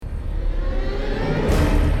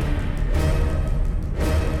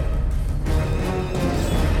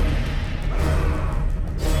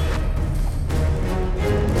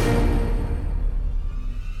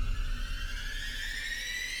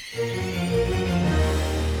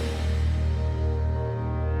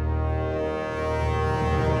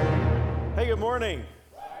morning.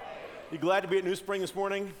 You glad to be at New Spring this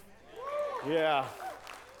morning? Yeah.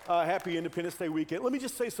 Happy Independence Day weekend. Let me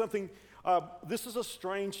just say something. This is a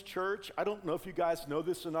strange church. I don't know if you guys know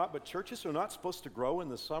this or not, but churches are not supposed to grow in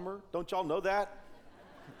the summer. Don't y'all know that?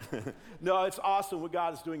 No, it's awesome what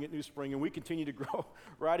God is doing at New Spring, and we continue to grow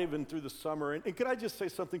right even through the summer. And can I just say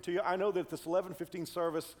something to you? I know that this 11:15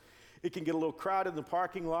 service, it can get a little crowded in the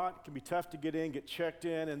parking lot. It can be tough to get in, get checked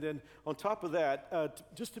in. And then on top of that,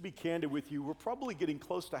 just to be candid with you, we're probably getting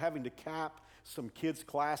close to having to cap some kids'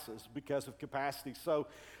 classes because of capacity. So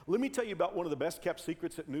let me tell you about one of the best kept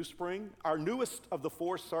secrets at New Spring. Our newest of the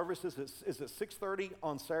 4 services is at 6:30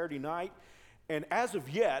 on Saturday night. And as of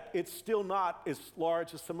yet, it's still not as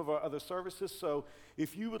large as some of our other services. So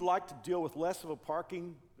if you would like to deal with less of a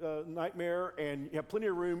parking nightmare and you have plenty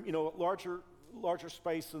of room, larger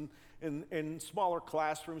space and smaller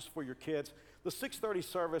classrooms for your kids, the 6:30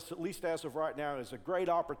 service, at least as of right now, is a great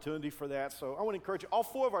opportunity for that. So I want to encourage you. All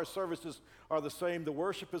 4 of our services are the same. The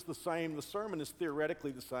worship is the same. The sermon is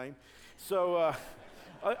theoretically the same. So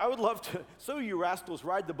I would love to. Some of you rascals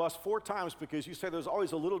ride the bus 4 times because you say there's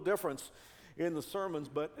always a little difference in the sermons,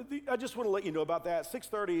 but I just want to let you know about that.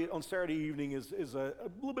 6:30 on Saturday evening is a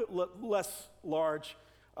little bit less large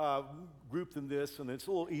group than this, and it's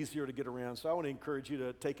a little easier to get around. So I want to encourage you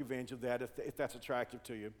to take advantage of that if that's attractive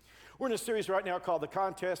to you. We're in a series right now called The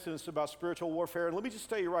Contest, and it's about spiritual warfare. And let me just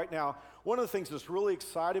tell you right now, one of the things that's really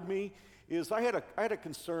excited me is I had a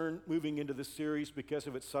concern moving into this series because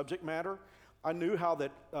of its subject matter. I knew how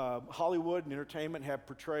that Hollywood and entertainment have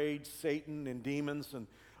portrayed Satan and demons, and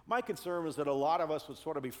my concern was that a lot of us would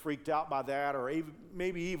sort of be freaked out by that, or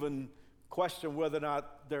maybe even question whether or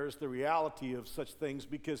not there's the reality of such things,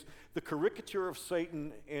 because the caricature of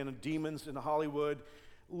Satan and demons in Hollywood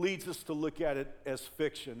leads us to look at it as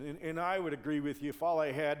fiction. And I would agree with you. If all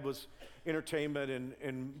I had was entertainment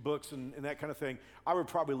and books and that kind of thing, I would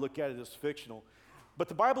probably look at it as fictional. But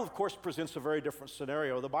the Bible, of course, presents a very different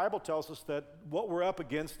scenario. The Bible tells us that what we're up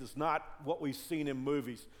against is not what we've seen in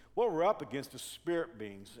movies. What we're up against is spirit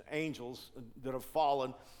beings, angels that have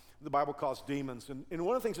fallen. The Bible calls demons. And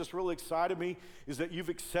one of the things that's really excited me is that you've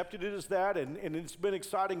accepted it as that, and it's been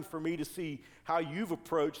exciting for me to see how you've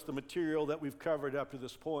approached the material that we've covered up to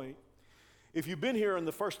this point. If you've been here in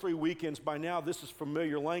the first 3 weekends, by now this is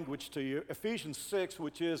familiar language to you. Ephesians 6,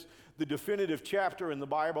 which is the definitive chapter in the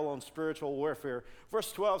Bible on spiritual warfare.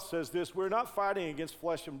 Verse 12 says this: we're not fighting against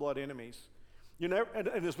flesh and blood enemies. And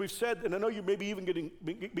as we've said, and I know you may be even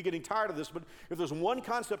getting tired of this, but if there's one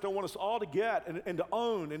concept I want us all to get and to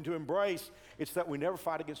own and to embrace, it's that we never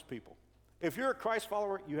fight against people. If you're a Christ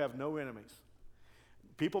follower, you have no enemies.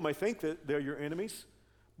 People may think that they're your enemies,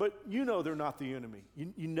 but you know they're not the enemy.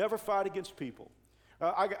 You never fight against people.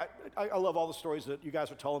 I love all the stories that you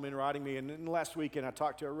guys are telling me and writing me. And last weekend, I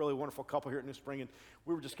talked to a really wonderful couple here at New Spring, and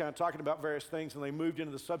we were just kind of talking about various things, and they moved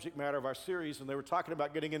into the subject matter of our series, and they were talking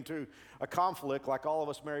about getting into a conflict like all of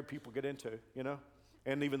us married people get into,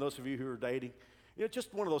 and even those of you who are dating.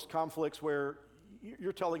 Just one of those conflicts where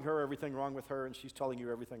you're telling her everything wrong with her, and she's telling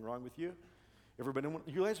you everything wrong with you.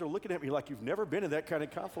 You guys are looking at me like you've never been in that kind of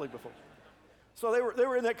conflict before. So they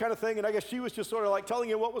were in that kind of thing, and I guess she was just sort of like telling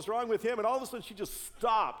him what was wrong with him, and all of a sudden she just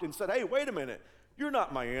stopped and said, "Hey, wait a minute, you're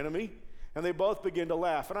not my enemy." And they both began to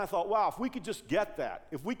laugh, and I thought, wow, if we could just get that,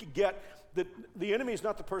 if we could get that the enemy is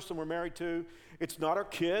not the person we're married to, it's not our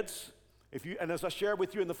kids. And as I shared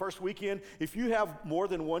with you in the first weekend, if you have more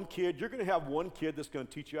than one kid, you're going to have one kid that's going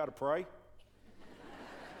to teach you how to pray.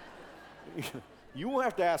 You won't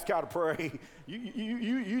have to ask how to pray.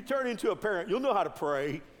 You turn into a parent, you'll know how to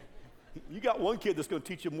pray. You got one kid that's going to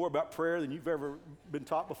teach you more about prayer than you've ever been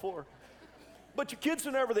taught before. But your kids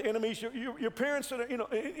are never the enemies. Your parents are,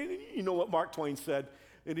 you know what Mark Twain said,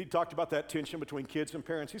 and he talked about that tension between kids and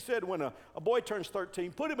parents. He said when a boy turns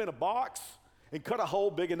 13, put him in a box and cut a hole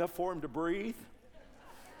big enough for him to breathe.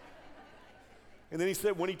 And then he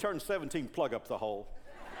said when he turns 17, plug up the hole.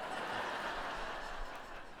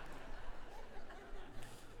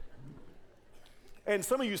 And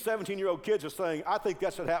some of you 17-year-old kids are saying, I think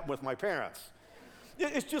that should happen with my parents.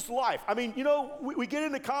 It's just life. I mean, we get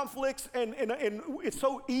into conflicts, and it's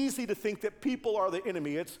so easy to think that people are the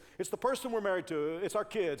enemy. It's the person we're married to. It's our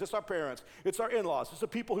kids. It's our parents. It's our in-laws. It's the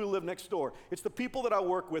people who live next door. It's the people that I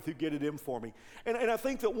work with who get it in for me. And I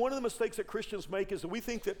think that one of the mistakes that Christians make is that we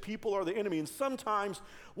think that people are the enemy. And sometimes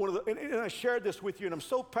and I shared this with you, and I'm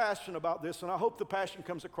so passionate about this, and I hope the passion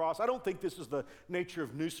comes across. I don't think this is the nature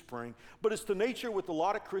of New Spring, but it's the nature with a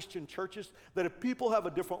lot of Christian churches that if people have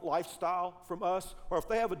a different lifestyle from us, or if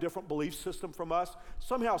they have a different belief system from us,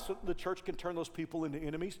 somehow the church can turn those people into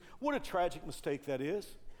enemies. What a tragic mistake that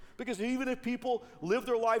is. Because even if people live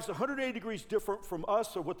their lives 180 degrees different from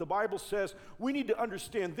us or what the Bible says, we need to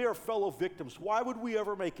understand they're fellow victims. Why would we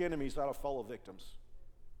ever make enemies out of fellow victims?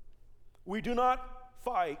 We do not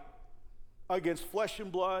fight against flesh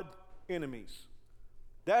and blood enemies.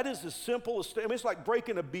 That is as simple as, it's like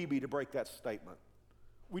breaking a BB to break that statement.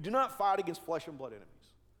 We do not fight against flesh and blood enemies.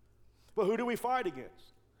 But who do we fight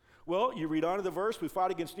against? Well, you read on in the verse, we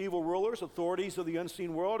fight against evil rulers, authorities of the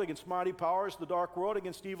unseen world, against mighty powers of the dark world,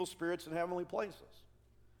 against evil spirits in heavenly places.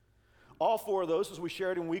 All four of those, as we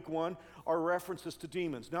shared in week 1, are references to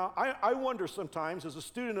demons. Now, I wonder sometimes, as a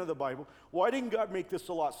student of the Bible, why didn't God make this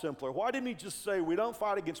a lot simpler? Why didn't he just say, we don't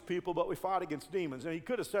fight against people, but we fight against demons? And he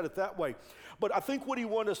could have said it that way. But I think what he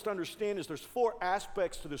wanted us to understand is there's 4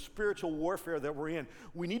 aspects to the spiritual warfare that we're in.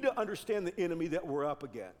 We need to understand the enemy that we're up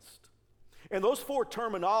against. And those 4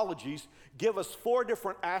 terminologies give us 4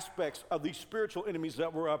 different aspects of these spiritual enemies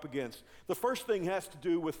that we're up against. The first thing has to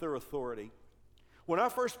do with their authority. When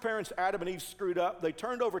our first parents, Adam and Eve, screwed up, they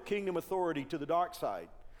turned over kingdom authority to the dark side.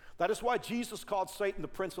 That is why Jesus called Satan the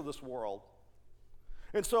prince of this world.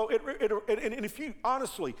 And so, if you,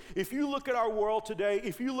 honestly, if you look at our world today,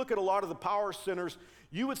 if you look at a lot of the power centers,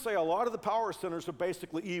 you would say a lot of the power centers are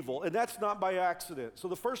basically evil, and that's not by accident. So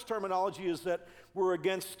the first terminology is that we're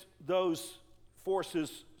against those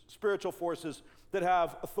forces, spiritual forces, that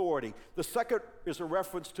have authority. The second is a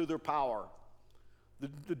reference to their power.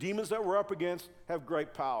 The demons that we're up against have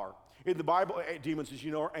great power. In the Bible, demons, as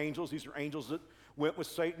you know, are angels. These are angels that went with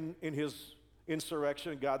Satan in his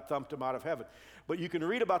insurrection, and God thumped him out of heaven. But you can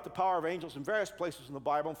read about the power of angels in various places in the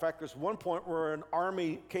Bible. In fact, there's one point where an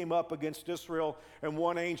army came up against Israel, and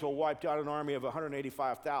one angel wiped out an army of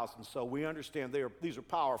 185,000. So we understand these are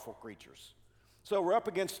powerful creatures. So we're up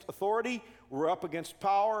against authority, we're up against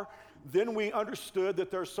power. Then we understood that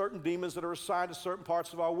there are certain demons that are assigned to certain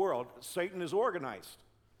parts of our world. Satan is organized.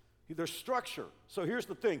 There's structure. So here's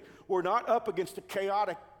the thing. We're not up against a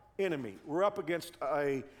chaotic enemy. We're up against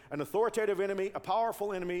an authoritative enemy, a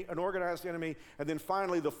powerful enemy, an organized enemy, and then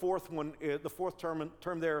finally the fourth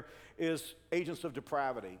term there is agents of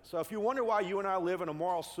depravity. So if you wonder why you and I live in a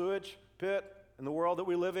moral sewage pit in the world that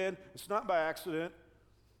we live in, it's not by accident.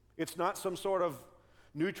 It's not some sort of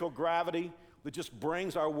neutral gravity that just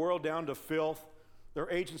brings our world down to filth.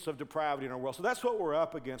 They're agents of depravity in our world. So that's what we're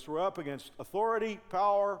up against. We're up against authority,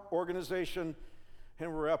 power, organization,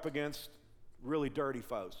 and we're up against really dirty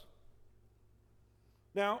foes.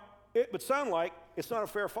 Now, it would sound like it's not a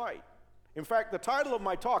fair fight. In fact, the title of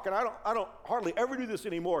my talk, and I don't hardly ever do this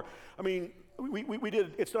anymore. I mean, we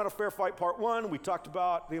did It's Not a Fair Fight Part 1. We talked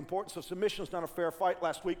about the importance of submission. It's not a fair fight.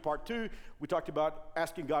 Last week, Part 2, we talked about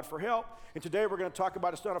asking God for help. And today we're going to talk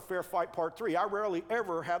about It's Not a Fair Fight Part 3. I rarely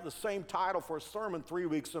ever have the same title for a sermon 3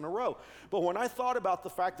 weeks in a row. But when I thought about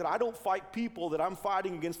the fact that I don't fight people, that I'm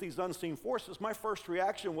fighting against these unseen forces, my first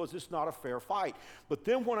reaction was it's not a fair fight. But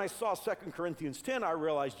then when I saw 2 Corinthians 10, I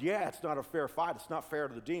realized, yeah, it's not a fair fight. It's not fair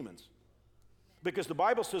to the demons. Because the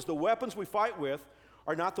Bible says the weapons we fight with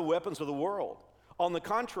are not the weapons of the world. On the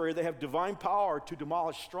contrary, they have divine power to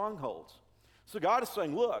demolish strongholds. So God is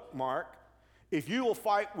saying, look, Mark, if you will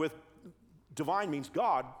fight with, divine means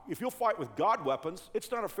God, if you'll fight with God weapons, it's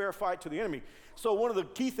not a fair fight to the enemy. So one of the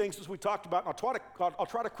key things, as we talked about, and I'll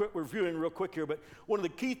try to quit reviewing real quick here, but one of the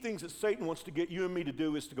key things that Satan wants to get you and me to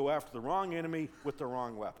do is to go after the wrong enemy with the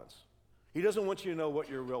wrong weapons. He doesn't want you to know what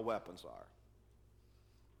your real weapons are.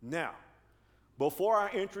 Now, before I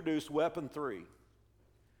introduce weapon 3,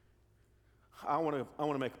 I want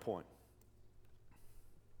to make a point.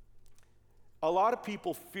 A lot of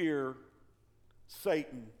people fear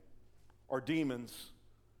Satan or demons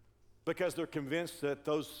because they're convinced that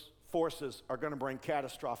those forces are going to bring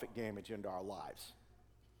catastrophic damage into our lives.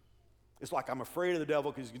 It's like I'm afraid of the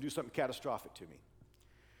devil because he can do something catastrophic to me.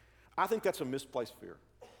 I think that's a misplaced fear.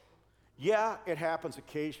 Yeah, it happens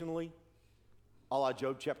occasionally, a la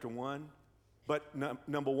Job chapter 1. But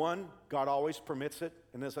number 1, God always permits it.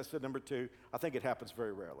 And as I said, number 2, I think it happens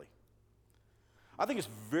very rarely. I think it's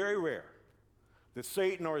very rare that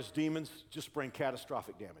Satan or his demons just bring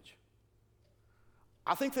catastrophic damage.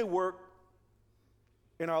 I think they work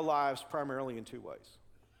in our lives primarily in 2 ways.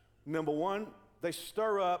 Number 1, they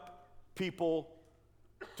stir up people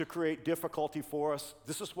to create difficulty for us.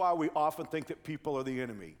 This is why we often think that people are the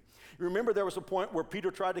enemy. You remember there was a point where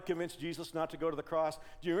Peter tried to convince Jesus not to go to the cross?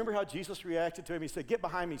 Do you remember how Jesus reacted to him? He said, "Get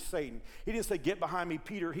behind me, Satan." He didn't say, "Get behind me,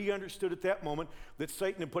 Peter." He understood at that moment that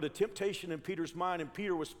Satan had put a temptation in Peter's mind, and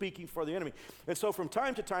Peter was speaking for the enemy. And so from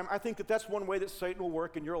time to time, I think that that's one way that Satan will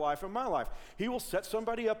work in your life and my life. He will set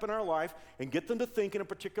somebody up in our life and get them to think in a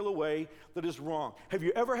particular way that is wrong. Have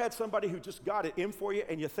you ever had somebody who just got it in for you,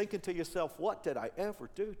 and you're thinking to yourself, what did I ever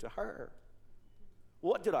do to her?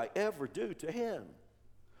 What did I ever do to him?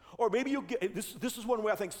 Or maybe you'll get, this is one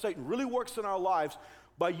way I think Satan really works in our lives,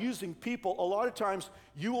 by using people. A lot of times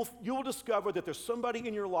you will discover that there's somebody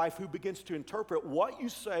in your life who begins to interpret what you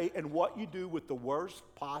say and what you do with the worst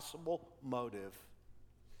possible motive.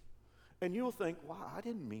 And you will think, wow, I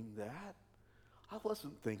didn't mean that. I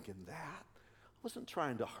wasn't thinking that. I wasn't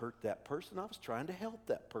trying to hurt that person. I was trying to help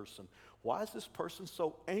that person. Why is this person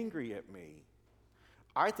so angry at me?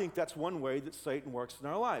 I think that's one way that Satan works in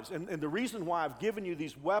our lives. And the reason why I've given you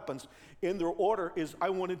these weapons in their order is I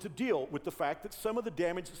wanted to deal with the fact that some of the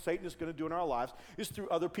damage that Satan is going to do in our lives is through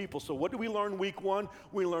other people. So what do we learn week one?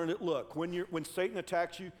 We learn that, look, when Satan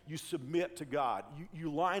attacks you, you submit to God.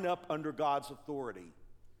 You line up under God's authority.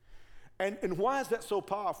 And why is that so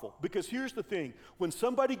powerful? Because here's the thing. When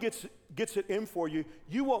somebody gets it in for you,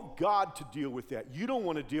 you want God to deal with that. You don't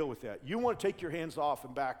want to deal with that. You want to take your hands off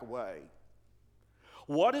and back away.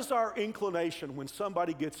 What is our inclination when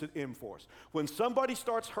somebody gets it in for us? When somebody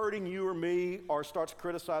starts hurting you or me or starts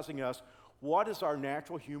criticizing us, what is our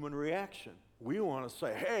natural human reaction? We want to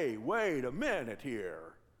say, hey, wait a minute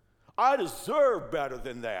here. I deserve better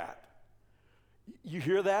than that. You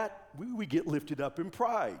hear that? We get lifted up in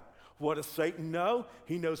pride. What does Satan know?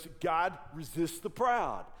 He knows that God resists the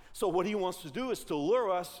proud. So what he wants to do is to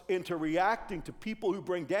lure us into reacting to people who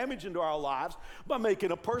bring damage into our lives by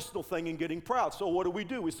making a personal thing and getting proud. So what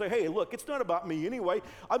do? We say, hey, look, it's not about me anyway.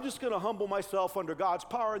 I'm just going to humble myself under God's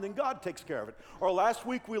power, and then God takes care of it. Or last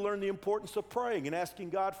week we learned the importance of praying and asking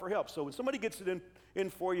God for help. So when somebody gets it in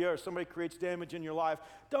for you or somebody creates damage in your life,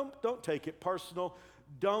 don't take it personal.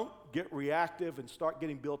 Don't get reactive and start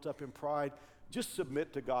getting built up in pride. Just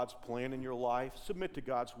submit to God's plan in your life, submit to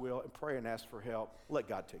God's will, and pray and ask for help. Let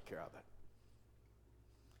God take care of it.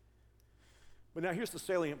 But now here's the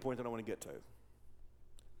salient point that I want to get to.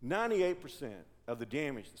 98% of the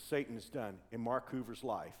damage that Satan has done in Mark Hoover's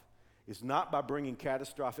life is not by bringing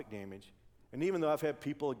catastrophic damage, and even though I've had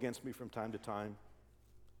people against me from time to time,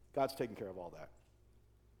 God's taken care of all that.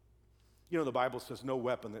 You know, the Bible says no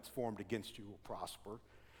weapon that's formed against you will prosper.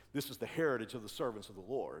 This is the heritage of the servants of the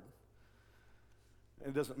Lord.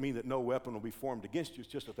 And it doesn't mean that no weapon will be formed against you.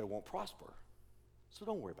 It's just that they won't prosper. So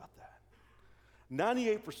don't worry about that.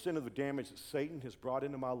 98% of the damage that Satan has brought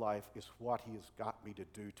into my life is what he has got me to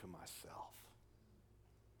do to myself.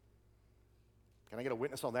 Can I get a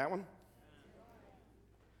witness on that one?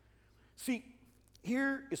 See,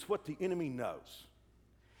 here is what the enemy knows.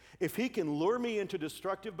 If he can lure me into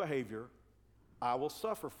destructive behavior, I will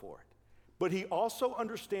suffer for it. But he also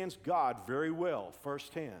understands God very well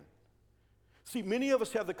firsthand. See, many of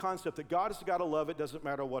us have the concept that God is the God of love, it doesn't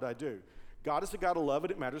matter what I do. God is the God of love,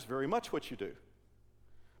 and it matters very much what you do.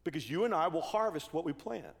 Because you and I will harvest what we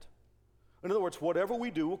plant. In other words, whatever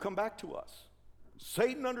we do will come back to us.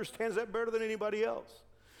 Satan understands that better than anybody else.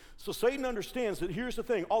 So Satan understands that here's the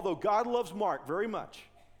thing, although God loves Mark very much,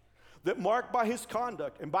 that Mark by his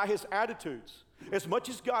conduct and by his attitudes, as much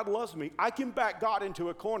as God loves me, I can back God into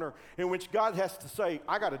a corner in which God has to say,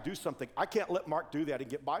 I got to do something. I can't let Mark do that and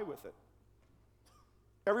get by with it.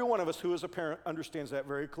 Every one of us who is a parent understands that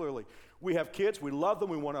very clearly. We have kids, we love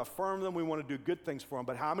them, we want to affirm them, we want to do good things for them.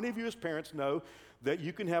 But how many of you as parents know that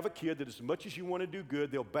you can have a kid that as much as you want to do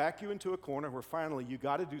good, they'll back you into a corner where finally you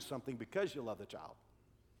got to do something because you love the child?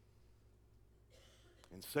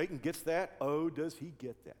 And Satan gets that. Oh, does he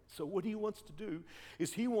get that? So what he wants to do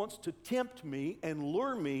is he wants to tempt me and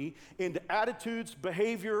lure me into attitudes,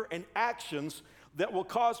 behavior, and actions that will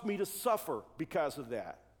cause me to suffer because of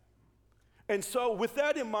that. And so with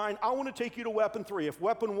that in mind, I want to take you to weapon 3. If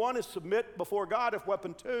weapon 1 is submit before God, if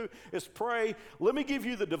weapon 2 is pray, let me give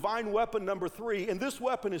you the divine weapon number 3. And this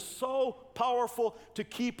weapon is so powerful to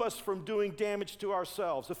keep us from doing damage to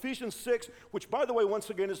ourselves. Ephesians 6, which by the way, once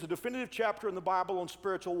again, is the definitive chapter in the Bible on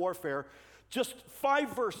spiritual warfare. Just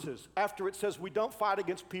 5 verses after it says we don't fight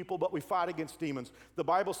against people, but we fight against demons. The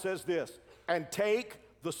Bible says this, and take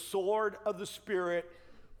the sword of the Spirit,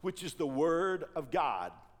 which is the word of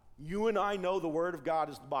God. You and I know the Word of God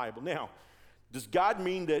is the Bible. Now, does God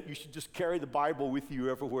mean that you should just carry the Bible with you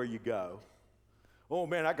everywhere you go? Oh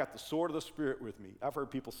man, I got the sword of the Spirit with me. I've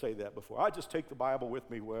heard people say that before. I just take the Bible with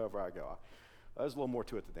me wherever I go. There's a little more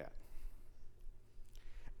to it than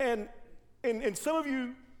that. And some of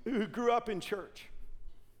you who grew up in church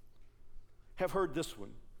have heard this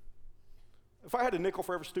one. If I had a nickel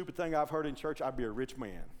for every stupid thing I've heard in church, I'd be a rich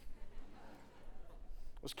man.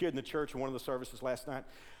 I was a kid in the church in one of the services last night.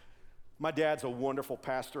 My dad's a wonderful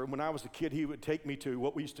pastor, and when I was a kid, he would take me to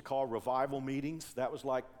what we used to call revival meetings. That was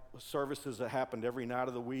like services that happened every night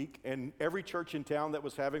of the week, and every church in town that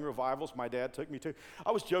was having revivals, my dad took me to.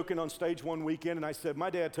 I was joking on stage one weekend, and I said,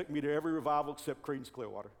 my dad took me to every revival except Creedence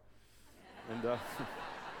Clearwater. And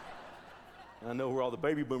I know where all the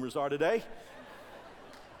baby boomers are today.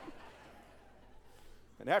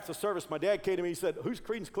 And after the service, my dad came to me, he said, who's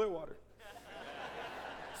Creedence Clearwater?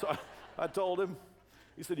 So I told him.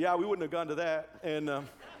 He said, yeah, we wouldn't have gone to that. And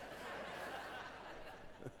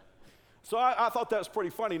so I thought that was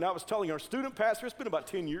pretty funny. And I was telling our student pastor, it's been about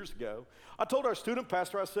 10 years ago. I told our student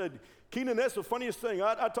pastor, I said, Keenan, that's the funniest thing.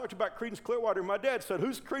 I talked about Creedence Clearwater, and my dad said,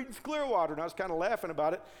 who's Creedence Clearwater? And I was kind of laughing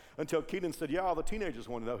about it until Keenan said, yeah, all the teenagers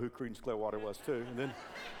want to know who Creedence Clearwater was too. And then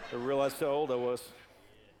I realized how old I was.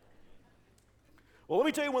 Well, let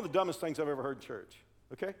me tell you one of the dumbest things I've ever heard in church,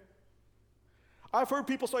 okay? I've heard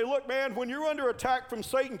people say, look, man, when you're under attack from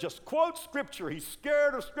Satan, just quote Scripture. He's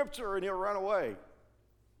scared of Scripture and he'll run away.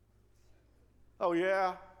 Oh,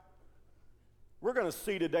 yeah? We're going to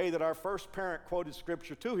see today that our first parent quoted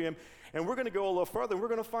Scripture to him, and we're going to go a little further, and we're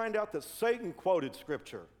going to find out that Satan quoted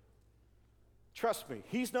Scripture. Trust me,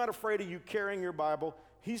 he's not afraid of you carrying your Bible.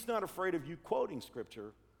 He's not afraid of you quoting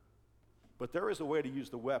Scripture. But there is a way to use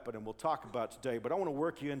the weapon, and we'll talk about it today. But I want to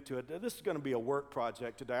work you into it. This is going to be a work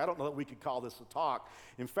project today. I don't know that we could call this a talk.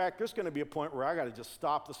 In fact, there's going to be a point where I got to just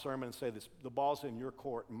stop the sermon and say, the ball's in your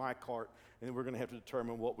court, in my court, and then we're going to have to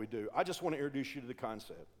determine what we do. I just want to introduce you to the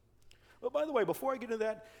concept. But by the way, before I get into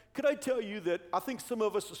that, could I tell you that I think some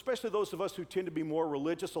of us, especially those of us who tend to be more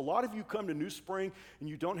religious, a lot of you come to New Spring and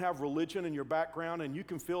you don't have religion in your background, and you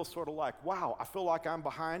can feel sort of like, wow, I feel like I'm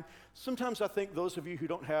behind. Sometimes I think those of you who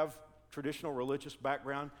don't have traditional religious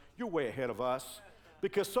background, you're way ahead of us,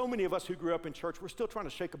 because so many of us who grew up in church, we're still trying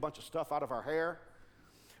to shake a bunch of stuff out of our hair.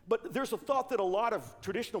 But there's a thought that a lot of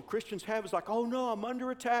traditional Christians have is like, oh no, I'm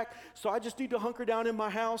under attack, so I just need to hunker down in my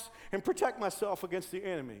house and protect myself against the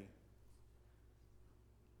enemy.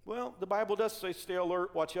 Well, the Bible does say stay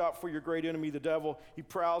alert, watch out for your great enemy, the devil. He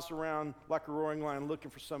prowls around like a roaring lion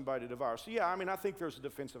looking for somebody to devour. So yeah, I think there's a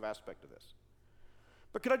defensive aspect to this.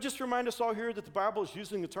 But could I just remind us all here that the Bible is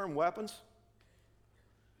using the term weapons?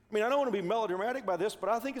 I don't want to be melodramatic by this, but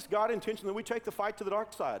I think it's God's intention that we take the fight to the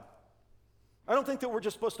dark side. I don't think that we're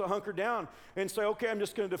just supposed to hunker down and say, okay, I'm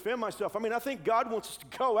just going to defend myself. I think God wants us to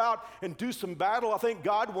go out and do some battle. I think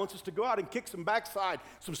God wants us to go out and kick some backside,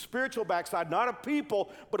 some spiritual backside, not of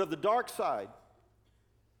people, but of the dark side.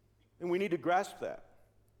 And we need to grasp that.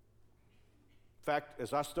 In fact,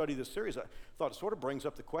 as I study this series, I thought it sort of brings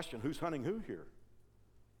up the question, who's hunting who here?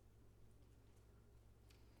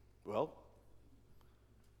 Well,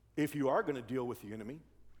 if you are going to deal with the enemy,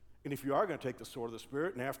 and if you are going to take the sword of the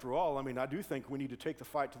Spirit, and after all, I do think we need to take the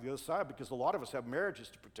fight to the other side, because a lot of us have marriages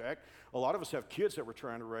to protect, a lot of us have kids that we're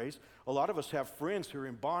trying to raise, a lot of us have friends who are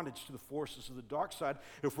in bondage to the forces of the dark side.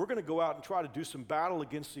 If we're going to go out and try to do some battle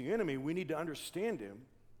against the enemy, we need to understand him.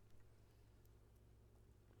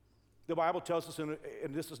 The Bible tells us, and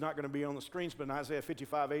this is not going to be on the screens, but in Isaiah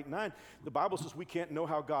 55, 8, and 9, the Bible says we can't know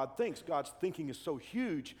how God thinks. God's thinking is so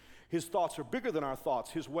huge. His thoughts are bigger than our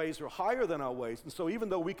thoughts. His ways are higher than our ways. And so even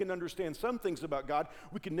though we can understand some things about God,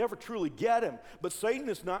 we can never truly get him. But Satan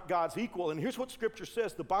is not God's equal. And here's what Scripture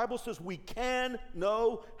says. The Bible says we can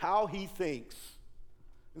know how he thinks.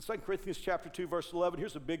 In 2 Corinthians chapter 2, verse 11,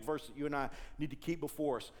 here's a big verse that you and I need to keep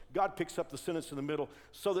before us. God picks up the sentence in the middle.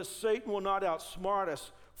 So that Satan will not outsmart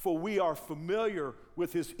us, for we are familiar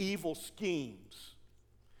with his evil schemes.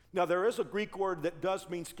 Now, there is a Greek word that does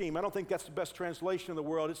mean scheme. I don't think that's the best translation in the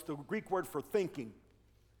world. It's the Greek word for thinking.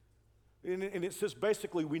 And it says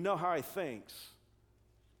basically, we know how he thinks.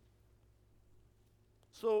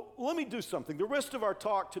 So let me do something. The rest of our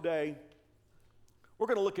talk today, we're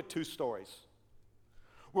going to look at two stories.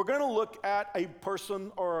 We're going to look at a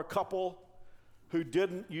person or a couple who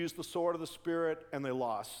didn't use the sword of the Spirit and they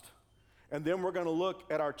lost. And then we're going to look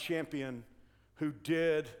at our champion who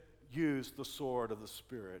did use the sword of the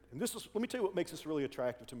Spirit. And let me tell you what makes this really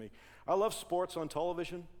attractive to me. I love sports on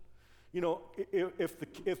television. If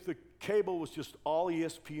the cable was just all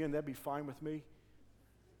ESPN, that'd be fine with me.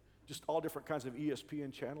 Just all different kinds of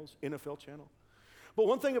ESPN channels, NFL channel. But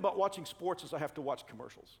one thing about watching sports is I have to watch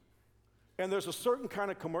commercials. And there's a certain kind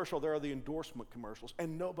of commercial, there are the endorsement commercials,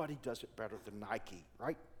 and nobody does it better than Nike,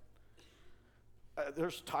 right?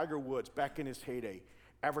 There's Tiger Woods back in his heyday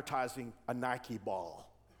advertising a Nike ball,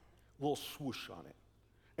 a little swoosh on it.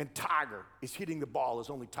 and Tiger is hitting the ball as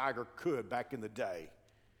only Tiger could back in the day.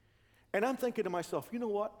 And I'm thinking to myself, you know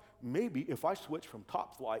what? Maybe if I switch from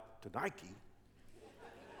Top Flight to Nike,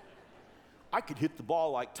 I could hit the ball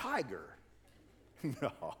like Tiger.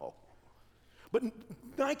 No. But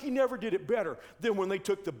Nike never did it better than when they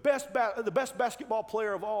took the best basketball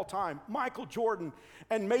player of all time, Michael Jordan,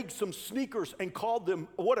 and made some sneakers and called them,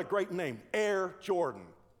 what a great name, Air Jordan.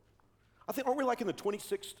 I think, aren't we like in the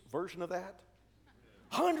 26th version of that?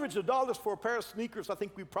 Hundreds of dollars for a pair of sneakers. I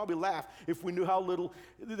think we'd probably laugh if we knew how little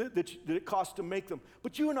that it cost to make them.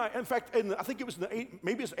 But you and I, in fact, I think it was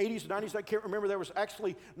maybe it's 80s, 90s, I can't remember. There was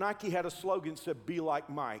actually, Nike had a slogan that said, "Be like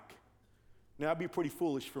Mike." Now, it'd be pretty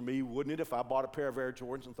foolish for me, wouldn't it, if I bought a pair of Air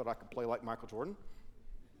Jordans and thought I could play like Michael Jordan?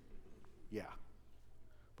 Yeah.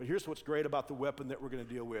 But here's what's great about the weapon that we're going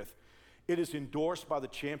to deal with. It is endorsed by the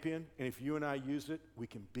champion, and if you and I use it, we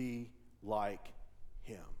can be like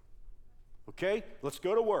him. Okay? Let's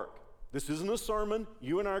go to work. This isn't a sermon.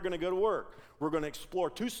 You and I are going to go to work. We're going to explore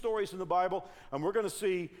 2 stories in the Bible, and we're going to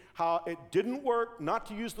see how it didn't work not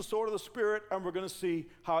to use the sword of the Spirit, and we're going to see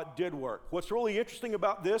how it did work. What's really interesting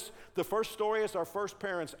about this, the first story is our first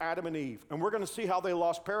parents, Adam and Eve, and we're going to see how they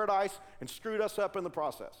lost paradise and screwed us up in the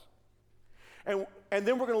process. And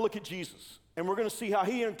then we're going to look at Jesus, and we're going to see how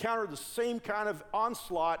he encountered the same kind of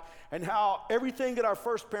onslaught and how everything that our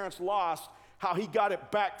first parents lost, how he got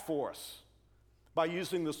it back for us by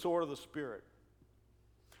using the sword of the Spirit.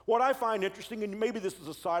 What I find interesting, and maybe this is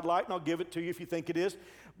a sidelight, and I'll give it to you if you think it is,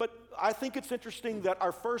 but I think it's interesting that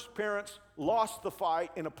our first parents lost the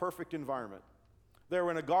fight in a perfect environment. They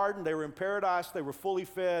were in a garden, they were in paradise, they were fully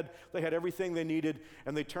fed, they had everything they needed,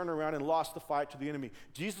 and they turned around and lost the fight to the enemy.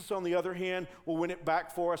 Jesus, on the other hand, will win it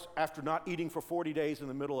back for us after not eating for 40 days in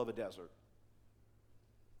the middle of a desert.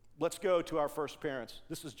 Let's go to our first parents.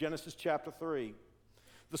 This is Genesis chapter 3.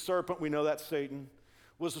 The serpent, we know that's Satan,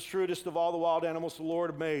 was the shrewdest of all the wild animals the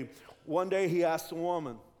Lord had made. One day he asked the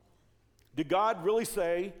woman, did God really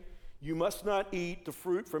say you must not eat the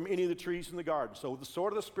fruit from any of the trees in the garden? So the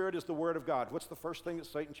sword of the Spirit is the word of God. What's the first thing that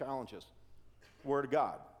Satan challenges? Word of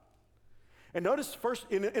God. And notice first,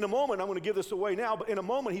 in a moment, I'm going to give this away now, but in a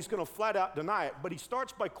moment he's going to flat out deny it. But he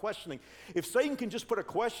starts by questioning. If Satan can just put a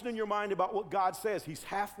question in your mind about what God says, he's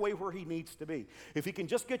halfway where he needs to be. If he can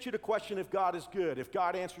just get you to question if God is good, if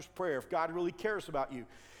God answers prayer, if God really cares about you,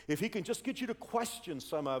 if he can just get you to question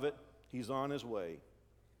some of it, he's on his way.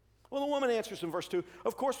 Well, the woman answers in verse 2,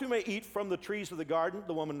 of course we may eat from the trees of the garden,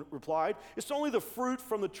 the woman replied. It's only the fruit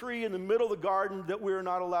from the tree in the middle of the garden that we're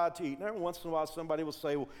not allowed to eat. And every once in a while somebody will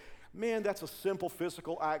say, well, man, that's a simple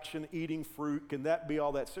physical action, eating fruit. Can that be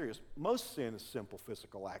all that serious? Most sin is simple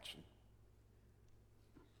physical action.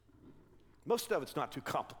 Most of it's not too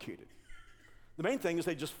complicated. The main thing is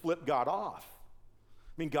they just flip God off.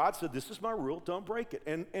 I mean, God said, this is my rule, don't break it.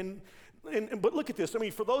 But look at this. I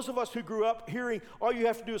mean, for those of us who grew up hearing, all you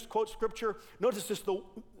have to do is quote scripture. Notice this,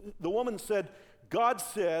 the woman said, God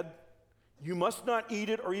said, you must not eat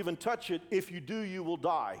it or even touch it. If you do, you will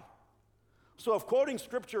die. So if quoting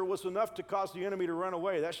scripture was enough to cause the enemy to run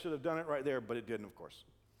away, that should have done it right there, but it didn't, of course.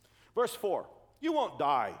 Verse 4, you won't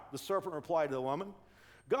die, the serpent replied to the woman.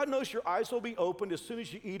 God knows your eyes will be opened as soon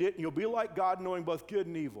as you eat it, and you'll be like God, knowing both good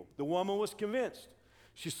and evil. The woman was convinced.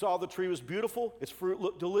 She saw the tree was beautiful, its fruit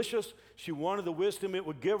looked delicious. She wanted the wisdom it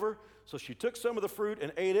would give her, so she took some of the fruit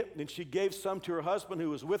and ate it, and then she gave some to her husband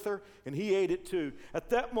who was with her, and he ate it too.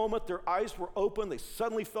 At that moment, their eyes were open. They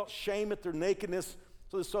suddenly felt shame at their nakedness.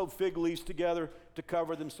 So they sewed fig leaves together to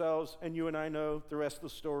cover themselves, and you and I know the rest of the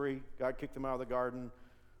story. God kicked them out of the garden.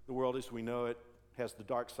 The world as we know it has the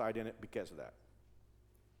dark side in it because of that.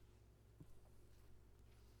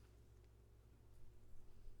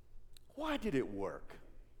 Why did it work?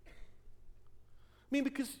 I mean,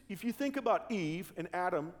 because if you think about Eve and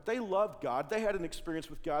Adam, they loved God. They had an experience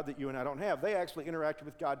with God that you and I don't have. They actually interacted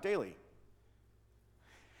with God daily.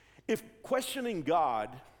 If questioning God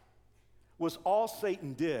was all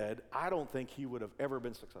Satan did, I don't think he would have ever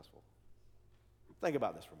been successful. Think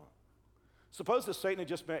about this for a moment. Suppose that Satan had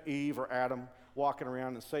just met Eve or Adam walking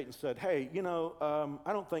around and Satan said, hey,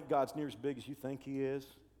 I don't think God's near as big as you think he is.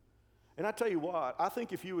 And I tell you what, I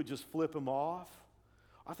think if you would just flip him off,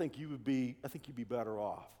 I think you'd be better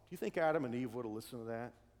off. Do you think Adam and Eve would have listened to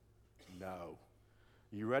that? No.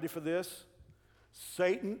 You ready for this?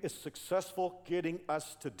 Satan is successful getting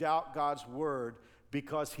us to doubt God's word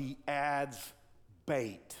because he adds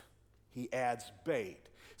bait. He adds bait.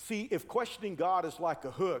 See, if questioning God is like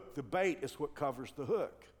a hook, the bait is what covers the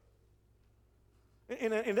hook.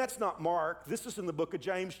 And that's not Mark. This is in the book of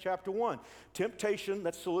James chapter 1. Temptation,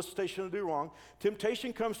 that's solicitation to do wrong.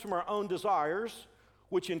 Temptation comes from our own desires,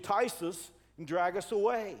 which entice us. and drag us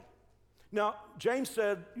away. Now, James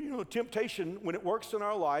said, temptation, when it works in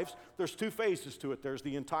our lives, there's two phases to it. There's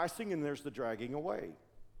the enticing and there's the dragging away.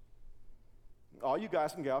 All you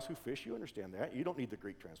guys and gals who fish, you understand that. You don't need the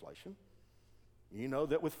Greek translation. You know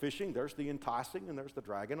that with fishing, there's the enticing and there's the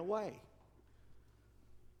dragging away.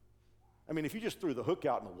 I mean, if you just threw the hook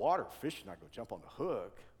out in the water, fish is not going to jump on the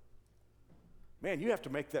hook. Man, you have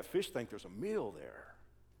to make that fish think there's a meal there.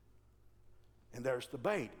 And there's the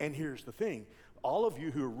bait. And here's the thing. All of you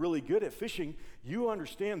who are really good at fishing, you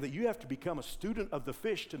understand that you have to become a student of the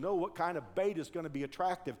fish to know what kind of bait is going to be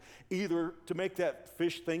attractive, either to make that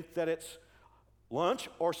fish think that it's lunch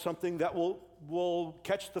or something that will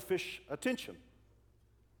catch the fish attention.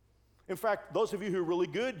 In fact, those of you who are really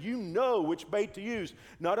good, you know which bait to use,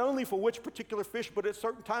 not only for which particular fish, but at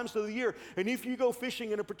certain times of the year. And if you go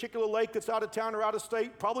fishing in a particular lake that's out of town or out of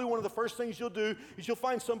state, probably one of the first things you'll do is you'll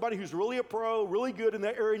find somebody who's really a pro, really good in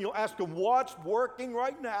that area, and you'll ask them, what's working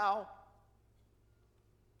right now?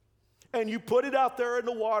 And you put it out there in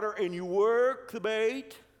the water, and you work the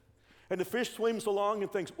bait, and the fish swims along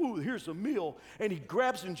and thinks, ooh, here's a meal. And he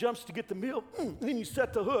grabs and jumps to get the meal. And then you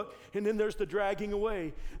set the hook, and then there's the dragging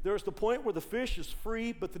away. There's the point where the fish is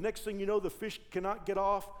free, but the next thing you know, the fish cannot get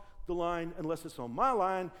off the line unless it's on my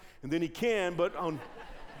line, and then he can, but on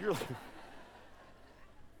your line.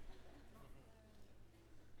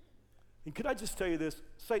 And could I just tell you this?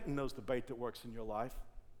 Satan knows the bait that works in your life.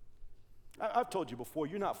 I've told you before,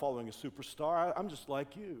 you're not following a superstar. I'm just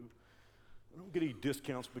like you. I don't get any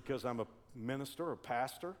discounts because I'm a minister or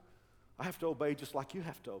pastor. I have to obey just like you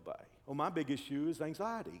have to obey. Well, my big issue is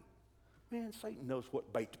anxiety. Man, Satan knows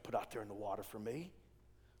what bait to put out there in the water for me.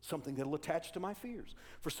 Something that'll attach to my fears.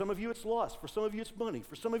 For some of you, it's lust. For some of you, it's money.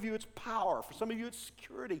 For some of you, it's power. For some of you, it's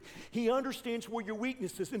security. He understands where your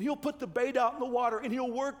weakness is, and he'll put the bait out in the water, and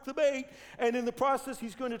he'll work the bait. And in the process,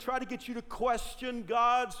 he's going to try to get you to question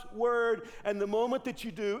God's word. And the moment that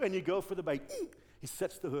you do, and you go for the bait, he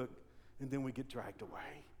sets the hook. And then we get dragged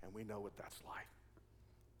away, and we know what that's like.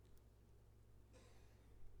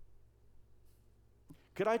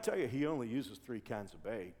 Could I tell you, he only uses 3 kinds of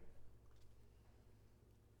bait?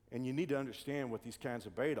 And you need to understand what these kinds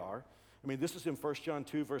of bait are. I mean, this is in 1 John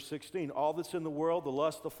 2, verse 16. All that's in the world, the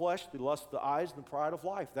lust of the flesh, the lust of the eyes, and the pride of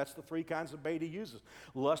life. That's the 3 kinds of bait he uses.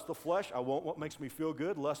 Lust of the flesh, I want what makes me feel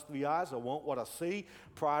good. Lust of the eyes, I want what I see.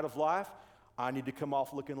 Pride of life, I need to come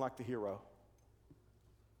off looking like the hero.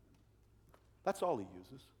 That's all he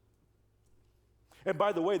uses. And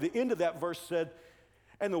by the way, the end of that verse said,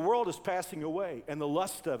 and the world is passing away, and the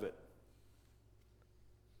lust of it.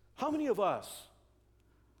 How many of us,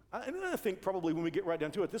 and I think probably when we get right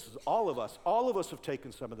down to it, this is all of us. All of us have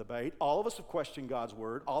taken some of the bait. All of us have questioned God's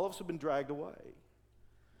word. All of us have been dragged away.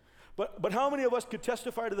 But how many of us could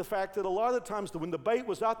testify to the fact that a lot of the times when the bait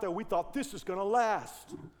was out there, we thought this is going to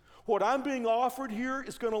last. What I'm being offered here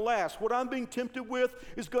is going to last. What I'm being tempted with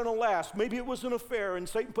is going to last. Maybe it was an affair and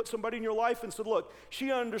Satan put somebody in your life and said, look,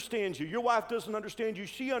 she understands you. Your wife doesn't understand you.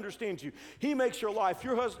 She understands you. He makes your life.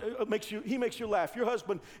 He makes you laugh. Your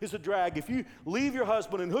husband is a drag. If you leave your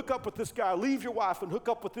husband and hook up with this guy, leave your wife and hook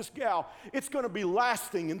up with this gal, it's going to be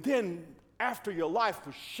lasting. And then after your life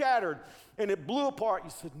was shattered and it blew apart,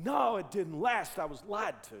 you said, no, it didn't last. I was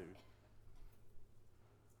lied to.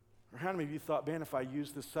 Or how many of you thought, man, if I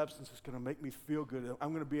use this substance, it's going to make me feel good.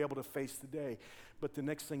 I'm going to be able to face the day. But the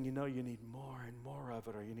next thing you know, you need more and more of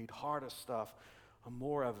it, or you need harder stuff, or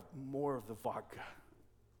more of the vodka.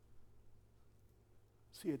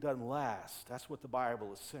 See, it doesn't last. That's what the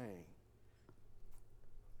Bible is saying.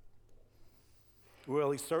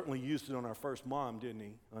 Well, he certainly used it on our first mom, didn't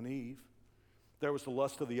he? On Eve. There was the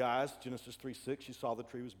lust of the eyes, Genesis 3:6. She saw the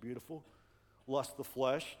tree was beautiful. Lust of the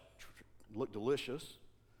flesh, looked delicious.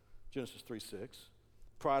 Genesis 3:6.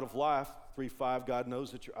 Pride of life, 3:5. God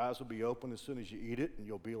knows that your eyes will be open as soon as you eat it, and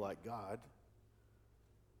you'll be like God.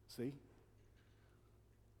 See?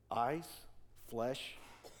 Eyes, flesh,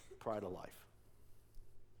 pride of life.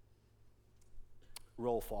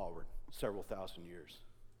 Roll forward several thousand years.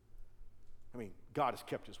 I mean, God has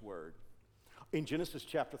kept his word. In Genesis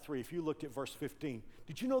chapter 3, if you looked at verse 15,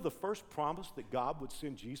 did you know the first promise that God would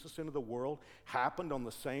send Jesus into the world happened on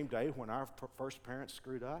the same day when our first parents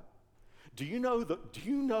screwed up? Do you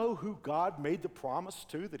know who God made the promise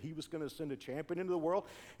to, that he was going to send a champion into the world?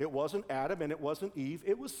 It wasn't Adam and it wasn't Eve,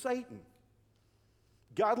 it was Satan.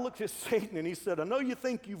 God looked at Satan and he said, I know you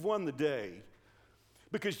think you've won the day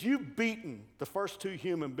because you've beaten the first 2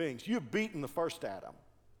 human beings. You've beaten the first Adam.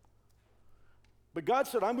 But God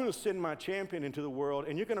said, I'm going to send my champion into the world,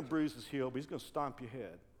 and you're going to bruise his heel, but he's going to stomp your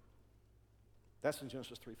head. That's in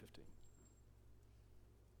Genesis 3:15.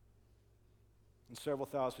 And several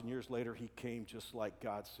thousand years later, he came just like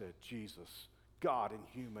God said, Jesus, God and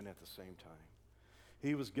human at the same time.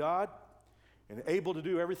 He was God and able to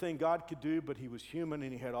do everything God could do, but he was human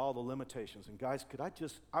and he had all the limitations. And guys,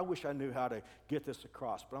 I wish I knew how to get this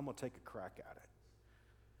across, but I'm going to take a crack at it.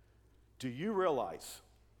 Do you realize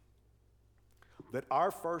that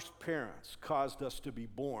our first parents caused us to be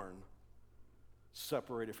born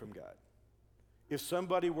separated from God? If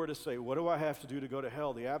somebody were to say, what do I have to do to go to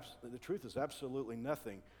hell? The truth is absolutely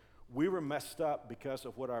nothing. We were messed up because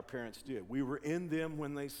of what our parents did. We were in them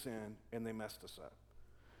when they sinned, and they messed us up.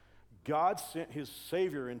 God sent his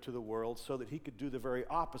Savior into the world so that he could do the very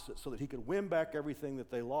opposite, so that he could win back everything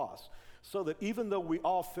that they lost, so that even though we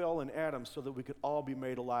all fell in Adam, so that we could all be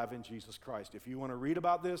made alive in Jesus Christ. If you want to read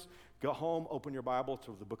about this, go home, open your Bible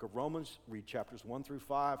to the book of Romans, read chapters 1 through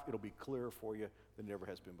 5. It'll be clearer for you than it ever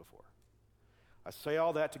has been before. I say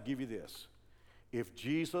all that to give you this. If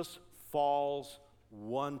Jesus falls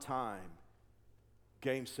one time,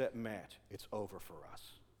 game, set, match, it's over for us.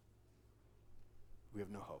 We have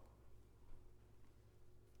no hope.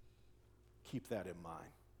 Keep that in mind.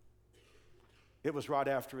 It was right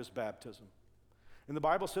after his baptism. And the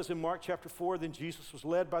Bible says in Mark chapter 4, then Jesus was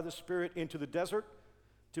led by the Spirit into the desert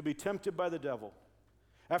to be tempted by the devil.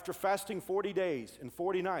 After fasting 40 days and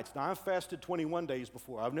 40 nights. Now, I've fasted 21 days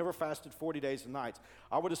before. I've never fasted 40 days and nights.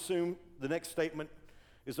 I would assume the next statement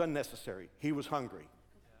is unnecessary. He was hungry.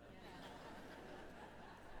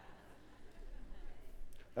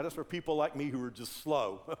 That is for people like me who are just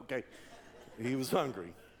slow. Okay, he was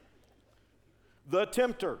hungry. The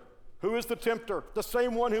tempter. Who is the tempter? The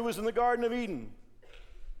same one who was in the Garden of Eden.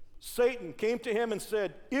 Satan came to him and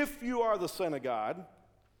said, if you are the Son of God,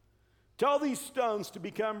 tell these stones to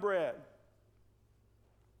become bread.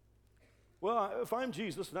 Well, if I'm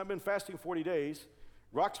Jesus and I've been fasting 40 days,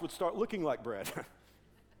 rocks would start looking like bread.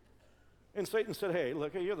 And Satan said, hey,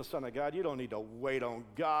 look, you're the Son of God. You don't need to wait on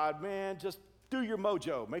God, man. Just do your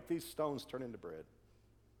mojo. Make these stones turn into bread.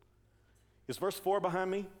 Is verse 4 behind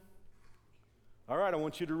me? All right, I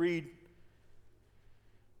want you to read.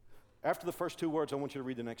 After the first two words, I want you to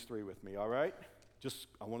read the next three with me, all right?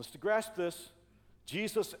 I want us to grasp this.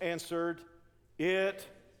 Jesus answered, it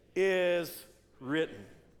is written.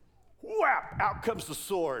 Whap! Out comes the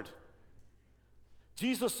sword.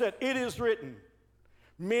 Jesus said, it is written.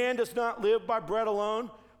 Man does not live by bread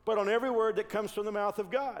alone, but on every word that comes from the mouth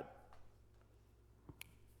of God.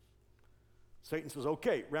 Satan says,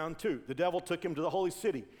 okay, round two. The devil took him to the holy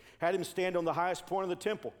city, had him stand on the highest point of the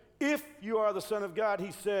temple. If you are the Son of God,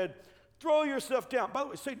 he said, throw yourself down. By the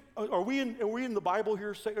way, Satan, are we in the Bible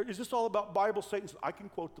here? Is this all about Bible? Satan says, I can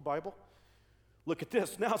quote the Bible. Look at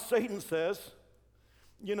this. Now Satan says,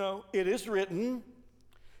 it is written,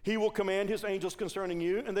 he will command his angels concerning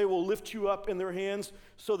you, and they will lift you up in their hands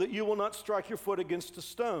so that you will not strike your foot against a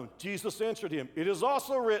stone. Jesus answered him, it is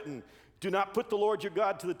also written, do not put the Lord your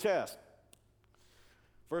God to the test.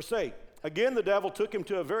 Verse 8, again the devil took him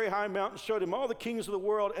to a very high mountain, showed him all the kings of the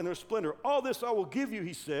world and their splendor. All this I will give you,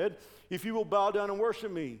 he said, if you will bow down and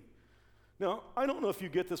worship me. Now, I don't know if you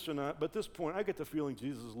get this or not, but at this point, I get the feeling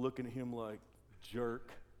Jesus is looking at him like, jerk.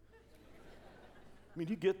 I mean,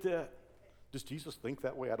 do you get that? Does Jesus think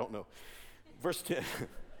that way? I don't know. Verse 10,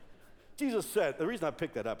 Jesus said, the reason I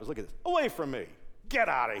picked that up is look at this. Away from me. Get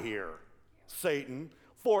out of here, Satan,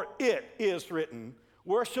 for it is written,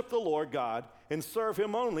 worship the Lord God and serve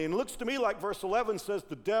him only. And it looks to me like verse 11 says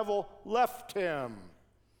the devil left him.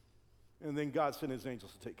 And then God sent his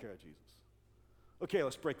angels to take care of Jesus. Okay,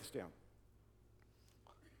 let's break this down.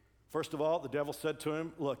 First of all, the devil said to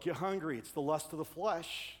him, look, you're hungry. It's the lust of the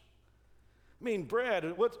flesh. I mean,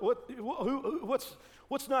 bread, what's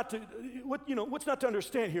not to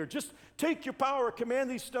understand here? Just take your power,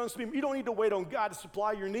 command these stones to be. You don't need to wait on God to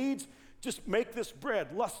supply your needs. Just make this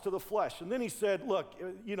bread, lust to the flesh. And then he said, look,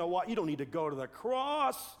 you know what? You don't need to go to the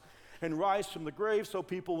cross and rise from the grave so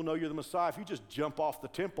people will know you're the Messiah. If you just jump off the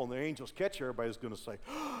temple and the angels catch you, everybody's going to say,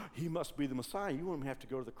 oh, he must be the Messiah. You won't have to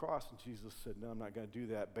go to the cross. And Jesus said, no, I'm not going to do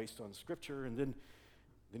that based on Scripture. And then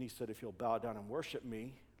he said, if you'll bow down and worship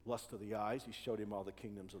me, lust of the eyes, he showed him all the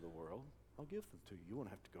kingdoms of the world. I'll give them to you. You won't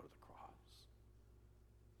have to go to the cross.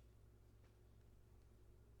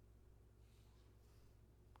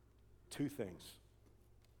 Two things,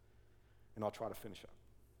 and I'll try to finish up.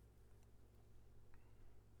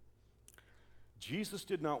 Jesus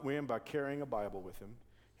did not win by carrying a Bible with him,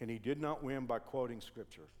 and he did not win by quoting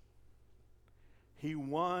Scripture. He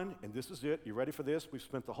won, and this is it. You ready for this? We've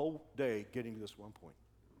spent the whole day getting to this one point.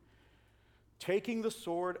 Taking the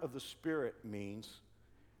sword of the Spirit means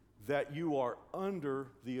that you are under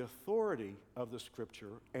the authority of the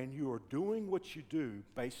Scripture, and you are doing what you do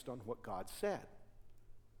based on what God said.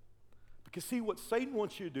 Because see, what Satan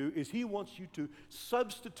wants you to do is he wants you to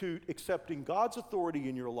substitute accepting God's authority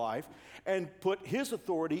in your life and put his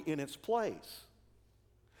authority in its place.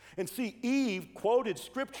 And see, Eve quoted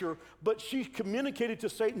Scripture, but she communicated to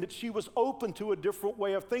Satan that she was open to a different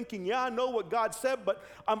way of thinking. Yeah, I know what God said, but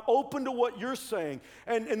I'm open to what you're saying.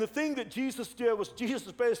 And the thing that Jesus did was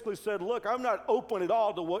Jesus basically said, look, I'm not open at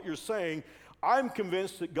all to what you're saying. I'm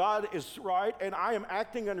convinced that God is right, and I am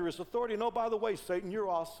acting under his authority. And oh, by the way, Satan, you're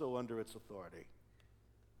also under its authority.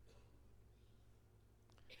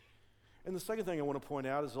 And the second thing I want to point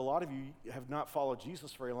out is a lot of you have not followed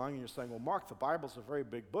Jesus very long, and you're saying, well, Mark, the Bible's a very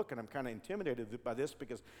big book, and I'm kind of intimidated by this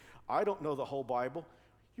because I don't know the whole Bible.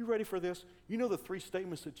 You ready for this? You know the 3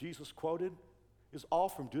 statements that Jesus quoted is all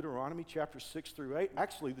from Deuteronomy chapter 6 through 8.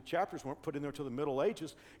 Actually, the chapters weren't put in there till the Middle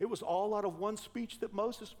Ages. It was all out of one speech that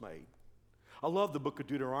Moses made. I love the book of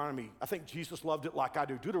Deuteronomy. I think Jesus loved it like I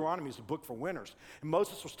do. Deuteronomy is a book for winners. And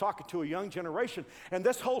Moses was talking to a young generation. And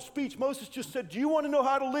this whole speech, Moses just said, do you want to know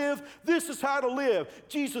how to live? This is how to live.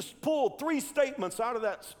 Jesus pulled 3 statements out of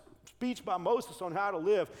that speech by Moses on how to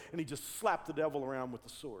live. And he just slapped the devil around with the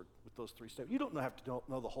sword with those 3 statements. You don't have to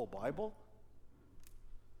know the whole Bible.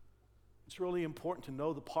 It's really important to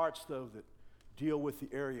know the parts, though, that deal with the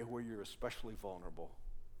area where you're especially vulnerable.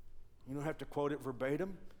 You don't have to quote it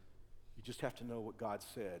verbatim. You just have to know what God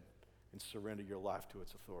said and surrender your life to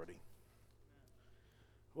its authority.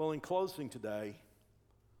 Well, in closing today,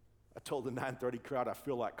 I told the 9:30 crowd I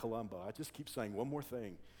feel like Columbo. I just keep saying one more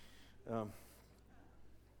thing.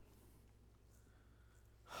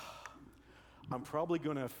 I'm probably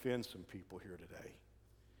going to offend some people here today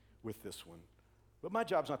with this one. But my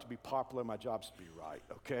job's not to be popular. My job's to be right,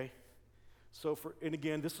 okay? And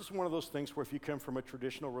again, this is one of those things where if you come from a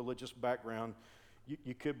traditional religious background,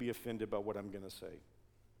 you could be offended by what I'm going to say.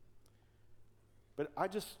 But I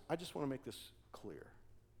just want to make this clear.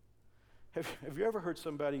 Have you ever heard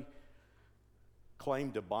somebody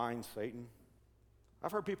claim to bind Satan?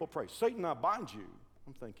 I've heard people pray, Satan, I bind you.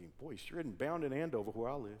 I'm thinking, boy, you sure isn't bound in Andover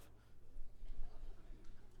where I live.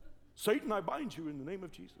 Satan, I bind you in the name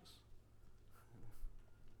of Jesus.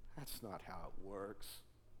 That's not how it works.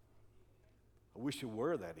 I wish it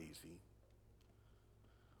were that easy.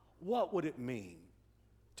 What would it mean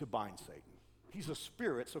to bind Satan? He's a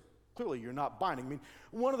spirit, so clearly you're not binding. I mean,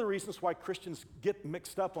 one of the reasons why Christians get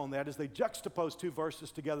mixed up on that is they juxtapose 2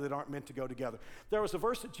 verses together that aren't meant to go together. There was a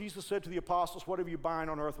verse that Jesus said to the apostles, whatever you bind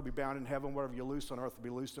on earth will be bound in heaven, whatever you loose on earth will be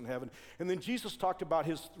loosed in heaven. And then Jesus talked about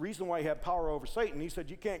his reason why he had power over Satan. He said,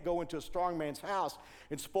 you can't go into a strong man's house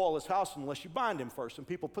and spoil his house unless you bind him first. And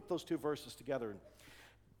people put those 2 verses together, and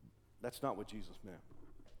that's not what Jesus meant.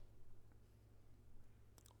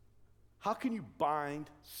 How can you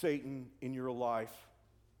bind Satan in your life,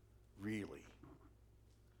 really?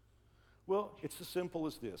 Well, it's as simple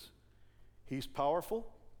as this. He's powerful.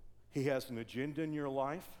 He has an agenda in your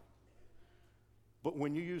life. But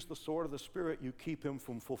when you use the sword of the Spirit, you keep him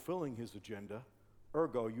from fulfilling his agenda.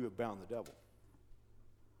 Ergo, you have bound the devil.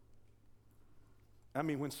 I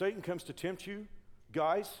mean, when Satan comes to tempt you,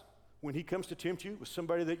 guys, when he comes to tempt you with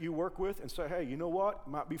somebody that you work with and say, hey, you know what? It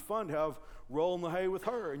might be fun to have roll in the hay with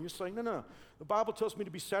her. And you're saying, no. The Bible tells me to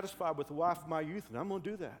be satisfied with the wife of my youth, and I'm going to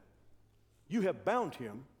do that. You have bound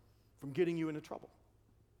him from getting you into trouble.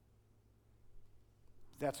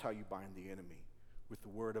 That's how you bind the enemy, with the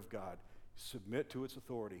word of God. Submit to its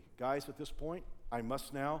authority. Guys, at this point, I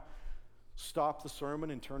must now stop the sermon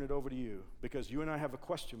and turn it over to you, because you and I have a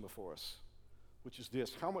question before us, which is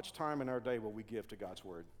this: how much time in our day will we give to God's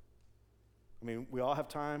word? I mean, we all have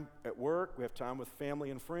time at work, we have time with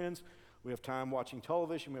family and friends, we have time watching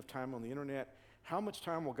television, we have time on the internet. How much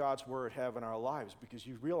time will God's word have in our lives? Because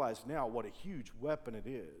you realize now what a huge weapon it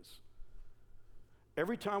is.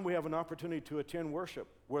 Every time we have an opportunity to attend worship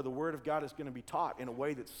where the word of God is going to be taught in a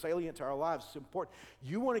way that's salient to our lives, it's important.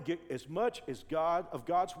 You want to get as much as of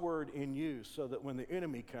God's word in you, so that when the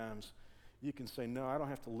enemy comes, you can say, no, I don't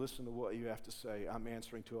have to listen to what you have to say. I'm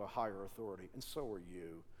answering to a higher authority, and so are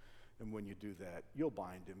you. And when you do that, you'll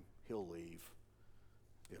bind him, he'll leave,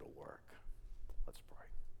 it'll work. Let's pray.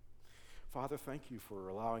 Father, thank you for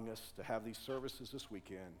allowing us to have these services this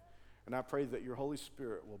weekend. And I pray that your Holy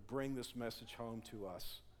Spirit will bring this message home to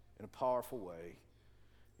us in a powerful way.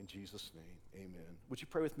 In Jesus' name, amen. Would you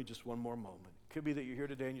pray with me just one more moment? It could be that you're here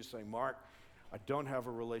today and you're saying, Mark, I don't have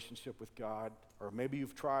a relationship with God. Or maybe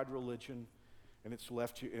you've tried religion and it's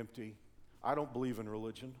left you empty. I don't believe in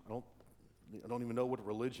religion. I don't even know what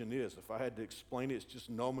religion is. If I had to explain it, it's just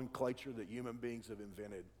nomenclature that human beings have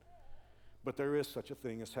invented. But there is such a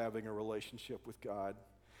thing as having a relationship with God.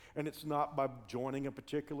 And it's not by joining a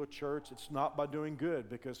particular church. It's not by doing good,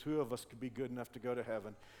 because who of us could be good enough to go to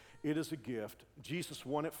heaven? It is a gift. Jesus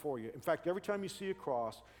won it for you. In fact, every time you see a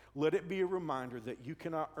cross, let it be a reminder that you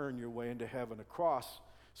cannot earn your way into heaven. A cross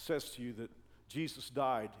says to you that Jesus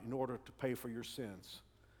died in order to pay for your sins,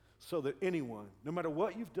 so that anyone, no matter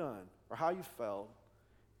what you've done or how you felt,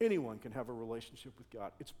 anyone can have a relationship with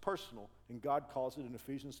God. It's personal, and God calls it in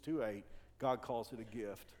Ephesians 2:8, God calls it a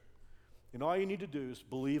gift. And all you need to do is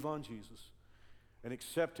believe on Jesus and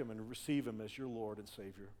accept him and receive him as your Lord and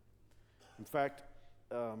Savior. In fact,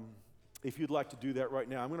 if you'd like to do that right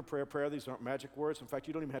now, I'm going to pray a prayer. These aren't magic words. In fact,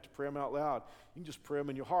 you don't even have to pray them out loud. You can just pray them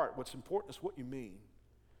in your heart. What's important is what you mean.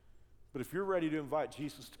 But if you're ready to invite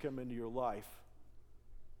Jesus to come into your life,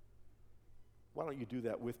 why don't you do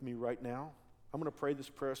that with me right now? I'm going to pray this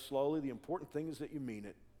prayer slowly. The important thing is that you mean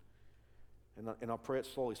it. And I'll pray it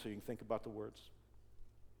slowly so you can think about the words.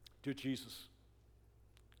 Dear Jesus,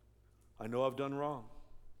 I know I've done wrong.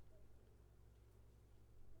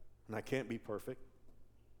 And I can't be perfect.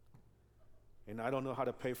 And I don't know how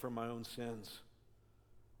to pay for my own sins.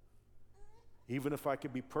 Even if I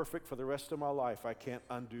could be perfect for the rest of my life, I can't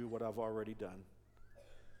undo what I've already done.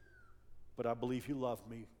 But I believe you love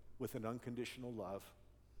me with an unconditional love.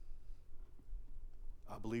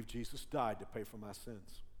 I believe Jesus died to pay for my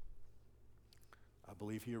sins. I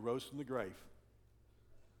believe he arose from the grave.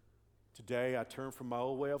 Today, I turn from my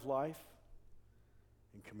old way of life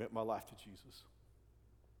and commit my life to Jesus.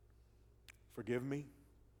 Forgive me,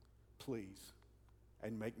 please,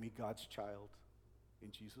 and make me God's child.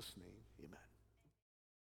 In Jesus' name, amen.